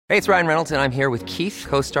Hey, it's Ryan Reynolds, and I'm here with Keith,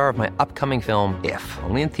 co-star of my upcoming film, If,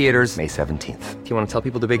 only in theaters May 17th. Do you want to tell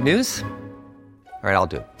people the big news? All right, I'll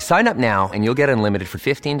do it. Sign up now and you'll get unlimited for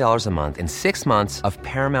 $15 a month and 6 months of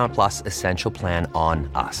Paramount Plus Essential Plan on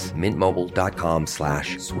us.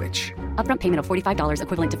 MintMobile.com/switch. Upfront payment of $45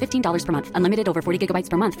 equivalent to $15 per month. Unlimited over 40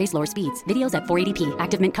 gigabytes per month. Face lower speeds. Videos at 480p.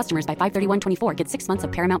 Active Mint customers by 531.24 get 6 months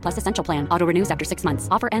of Paramount Plus Essential Plan. Auto renews after 6 months.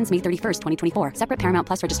 Offer ends May 31st, 2024. Separate Paramount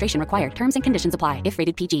Plus registration required. Terms and conditions apply if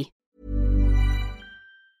rated PG.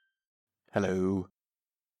 Hello.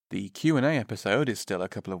 The Q&A episode is still a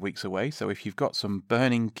couple of weeks away, so if you've got some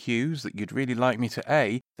burning Qs that you'd really like me to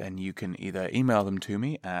A, then you can either email them to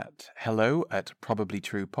me at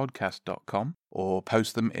hello@probablyktruepodcast.com or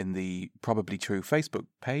post them in the Probably True Facebook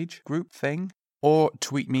page group thing, or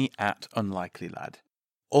tweet me at unlikelylad.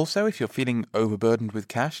 Also, if you're feeling overburdened with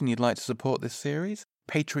cash and you'd like to support this series,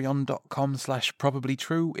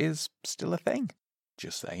 patreon.com/probablytrue is still a thing.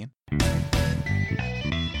 Just saying.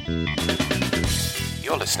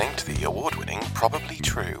 You're listening to the award-winning Probably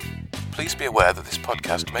True. Please be aware that this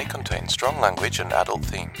podcast may contain strong language and adult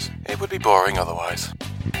themes. It would be boring otherwise.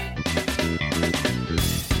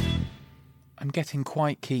 I'm getting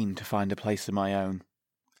quite keen to find a place of my own.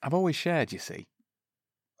 I've always shared, you see.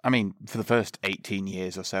 I mean, for the first 18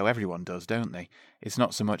 years or so, everyone does, don't they? It's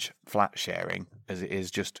not so much flat sharing as it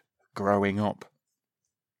is just growing up.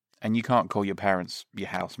 And you can't call your parents your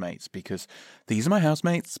housemates because these are my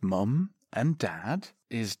housemates, Mum and Dad,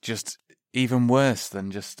 is just even worse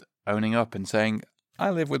than just owning up and saying, I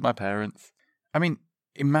live with my parents. I mean,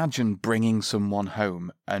 imagine bringing someone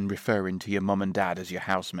home and referring to your mum and dad as your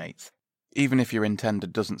housemates. Even if your intender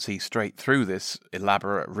doesn't see straight through this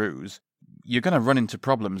elaborate ruse, you're going to run into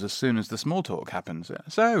problems as soon as the small talk happens.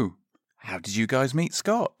 So, how did you guys meet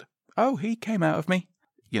Scott? Oh, he came out of me.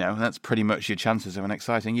 You know, that's pretty much your chances of an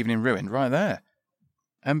exciting evening ruined right there.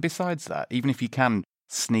 And besides that, even if you can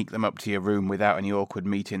sneak them up to your room without any awkward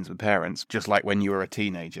meetings with parents, just like when you were a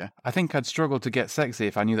teenager, I think I'd struggle to get sexy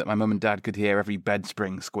if I knew that my mum and dad could hear every bed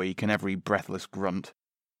spring squeak and every breathless grunt.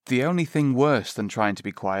 The only thing worse than trying to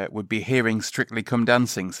be quiet would be hearing Strictly Come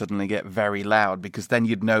Dancing suddenly get very loud, because then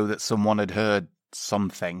you'd know that someone had heard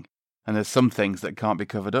something. And there's some things that can't be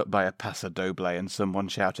covered up by a paso doble and someone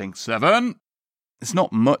shouting, 7! It's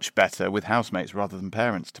not much better with housemates rather than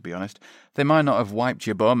parents, to be honest. They might not have wiped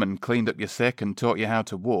your bum and cleaned up your sick and taught you how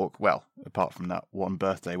to walk, well, apart from that one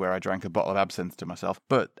birthday where I drank a bottle of absinthe to myself,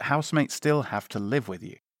 but housemates still have to live with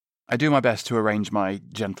you. I do my best to arrange my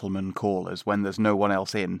gentleman callers when there's no one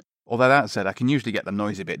else in, although that said, I can usually get the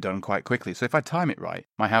noisy bit done quite quickly, so if I time it right,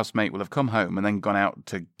 my housemate will have come home and then gone out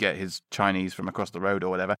to get his Chinese from across the road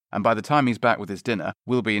or whatever, and by the time he's back with his dinner,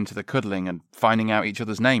 we'll be into the cuddling and finding out each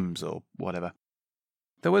other's names or whatever.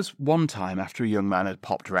 There was one time after a young man had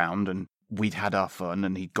popped round and we'd had our fun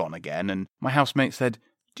and he'd gone again, and my housemate said,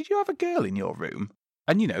 "Did you have a girl in your room?"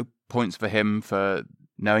 And, you know, points for him for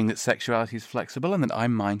knowing that sexuality is flexible and that I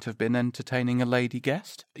might have been entertaining a lady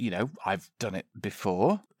guest. You know, I've done it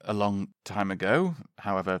before, a long time ago,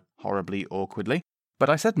 however horribly awkwardly.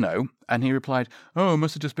 But I said no, and he replied, "Oh, it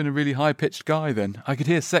must have just been a really high-pitched guy then. I could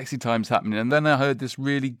hear sexy times happening, and then I heard this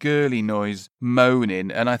really girly noise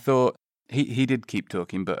moaning, and I thought..." He did keep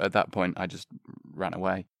talking, but at that point I just ran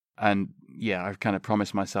away. And yeah, I've kind of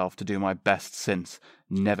promised myself to do my best since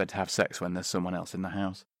never to have sex when there's someone else in the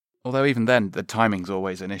house. Although even then, the timing's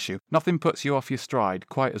always an issue. Nothing puts you off your stride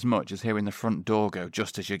quite as much as hearing the front door go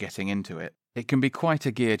just as you're getting into it. It can be quite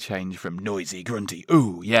a gear change from noisy, grunty,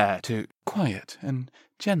 ooh, yeah, to quiet and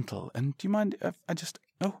gentle, and do you mind if I just,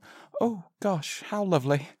 oh gosh, how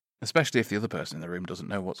lovely. Especially if the other person in the room doesn't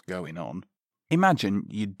know what's going on. Imagine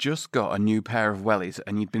you'd just got a new pair of wellies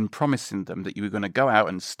and you'd been promising them that you were going to go out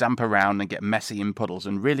and stamp around and get messy in puddles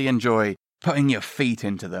and really enjoy putting your feet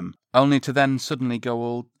into them, only to then suddenly go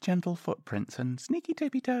all gentle footprints and sneaky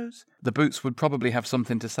tippy toes. The boots would probably have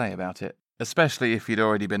something to say about it, especially if you'd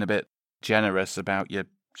already been a bit generous about your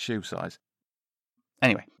shoe size.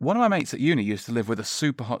 Anyway, one of my mates at uni used to live with a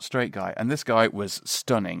super hot straight guy, and this guy was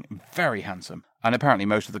stunning, very handsome. And apparently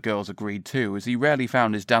most of the girls agreed too, as he rarely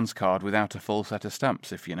found his dance card without a full set of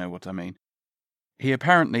stamps, if you know what I mean. He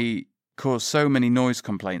apparently caused so many noise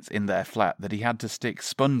complaints in their flat that he had to stick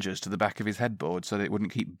sponges to the back of his headboard so that it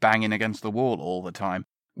wouldn't keep banging against the wall all the time,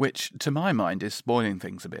 which, to my mind, is spoiling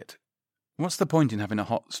things a bit. What's the point in having a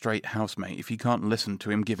hot, straight housemate if you can't listen to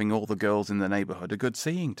him giving all the girls in the neighbourhood a good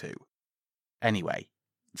seeing to? Anyway,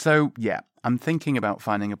 so yeah, I'm thinking about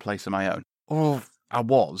finding a place of my own. Or I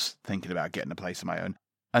was thinking about getting a place of my own,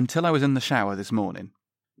 until I was in the shower this morning.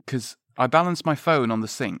 Because I balanced my phone on the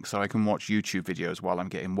sink so I can watch YouTube videos while I'm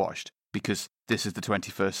getting washed. because this is the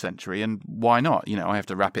 21st century, and why not? I have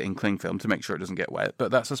to wrap it in cling film to make sure it doesn't get wet,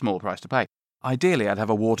 but that's a small price to pay. Ideally, I'd have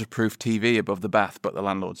a waterproof TV above the bath, but the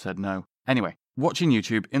landlord said no. Anyway, watching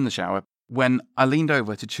YouTube in the shower, when I leaned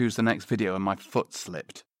over to choose the next video and my foot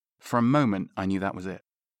slipped. For a moment, I knew that was it.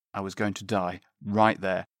 I was going to die right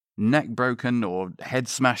there, neck broken or head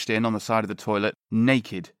smashed in on the side of the toilet,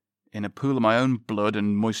 naked, in a pool of my own blood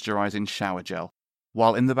and moisturising shower gel,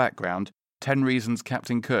 while in the background, 10 Reasons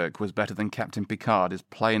Captain Kirk was better than Captain Picard is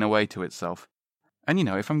playing away to itself. And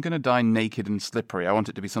if I'm going to die naked and slippery, I want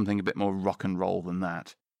it to be something a bit more rock and roll than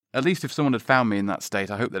that. At least if someone had found me in that state,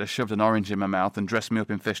 I hope they'd have shoved an orange in my mouth and dressed me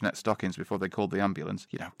up in fishnet stockings before they called the ambulance.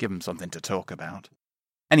 Give them something to talk about.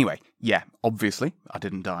 Anyway, yeah, obviously, I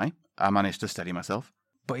didn't die. I managed to steady myself.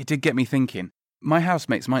 But it did get me thinking. My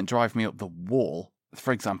housemates might drive me up the wall.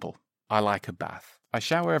 For example, I like a bath. I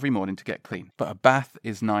shower every morning to get clean, but a bath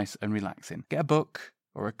is nice and relaxing. Get a book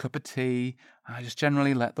or a cup of tea, and I just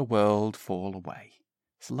generally let the world fall away.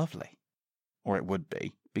 It's lovely. Or it would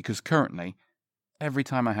be, because currently, every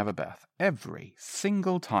time I have a bath, every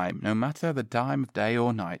single time, no matter the time of day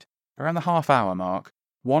or night, around the half-hour mark,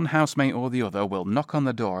 one housemate or the other will knock on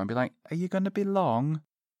the door and be like, "Are you going to be long?"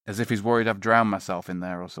 As if he's worried I've drowned myself in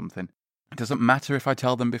there or something. It doesn't matter if I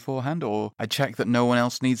tell them beforehand, or I check that no one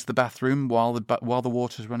else needs the bathroom while the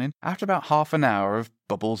water's running. After about half an hour of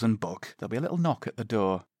bubbles and book, there'll be a little knock at the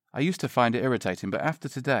door. I used to find it irritating, but after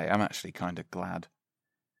today, I'm actually kind of glad.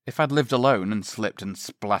 If I'd lived alone and slipped and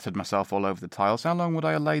splattered myself all over the tiles, how long would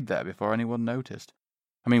I have laid there before anyone noticed?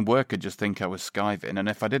 I mean, work would just think I was skiving, and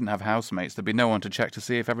if I didn't have housemates, there'd be no one to check to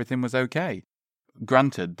see if everything was okay.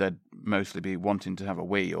 Granted, they'd mostly be wanting to have a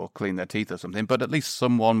wee or clean their teeth or something, but at least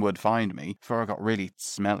someone would find me before I got really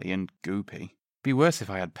smelly and goopy. Be worse if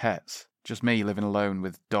I had pets. Just me living alone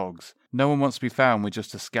with dogs. No one wants to be found with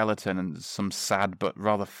just a skeleton and some sad but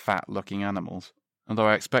rather fat-looking animals. Although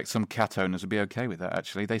I expect some cat owners would be okay with that,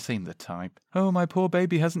 actually. They seem the type. "Oh, my poor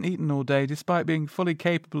baby hasn't eaten all day, despite being fully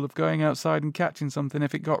capable of going outside and catching something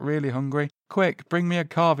if it got really hungry. Quick, bring me a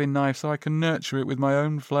carving knife so I can nurture it with my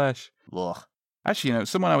own flesh." Ugh. Actually,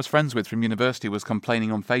 someone I was friends with from university was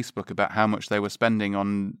complaining on Facebook about how much they were spending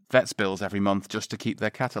on vet's bills every month just to keep their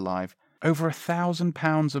cat alive. Over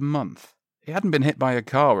 £1,000 a month. It hadn't been hit by a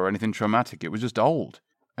car or anything traumatic, it was just old.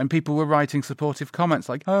 And people were writing supportive comments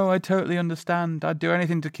like, "Oh, I totally understand. I'd do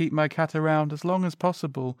anything to keep my cat around as long as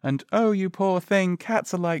possible." And, "Oh, you poor thing,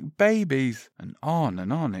 cats are like babies." And on.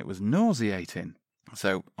 It was nauseating.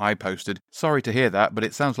 So I posted, "Sorry to hear that, but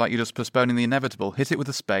it sounds like you're just postponing the inevitable. Hit it with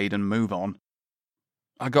a spade and move on."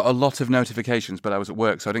 I got a lot of notifications, but I was at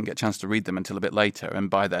work, so I didn't get a chance to read them until a bit later, and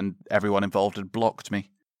by then, everyone involved had blocked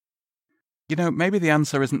me. Maybe the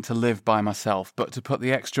answer isn't to live by myself, but to put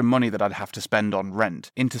the extra money that I'd have to spend on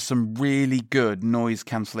rent into some really good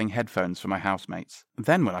noise-cancelling headphones for my housemates.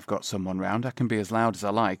 Then when I've got someone round, I can be as loud as I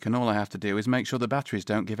like, and all I have to do is make sure the batteries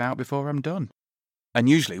don't give out before I'm done. And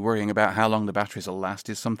usually worrying about how long the batteries will last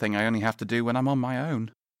is something I only have to do when I'm on my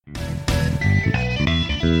own.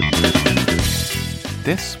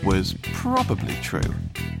 This was Probably True,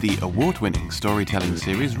 the award-winning storytelling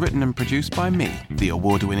series written and produced by me, the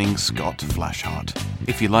award-winning Scott Flashheart.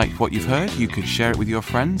 If you liked what you've heard, you could share it with your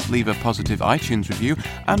friends, leave a positive iTunes review,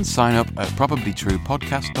 and sign up at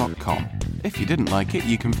probablytruepodcast.com. If you didn't like it,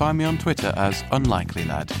 you can find me on Twitter as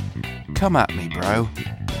UnlikelyLad. Come at me, bro.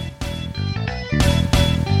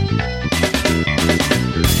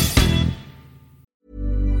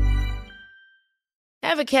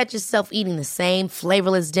 Ever catch yourself eating the same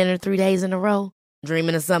flavorless dinner 3 days in a row?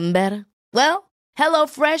 Dreaming of something better? Well,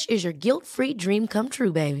 HelloFresh is your guilt-free dream come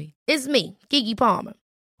true, baby. It's me, Keke Palmer.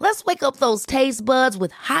 Let's wake up those taste buds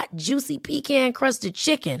with hot, juicy pecan-crusted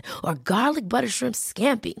chicken or garlic butter shrimp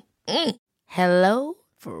scampi. Hello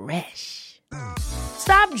Fresh.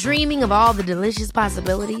 Stop dreaming of all the delicious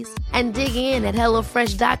possibilities and dig in at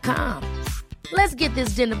HelloFresh.com. Let's get this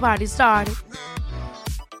dinner party started.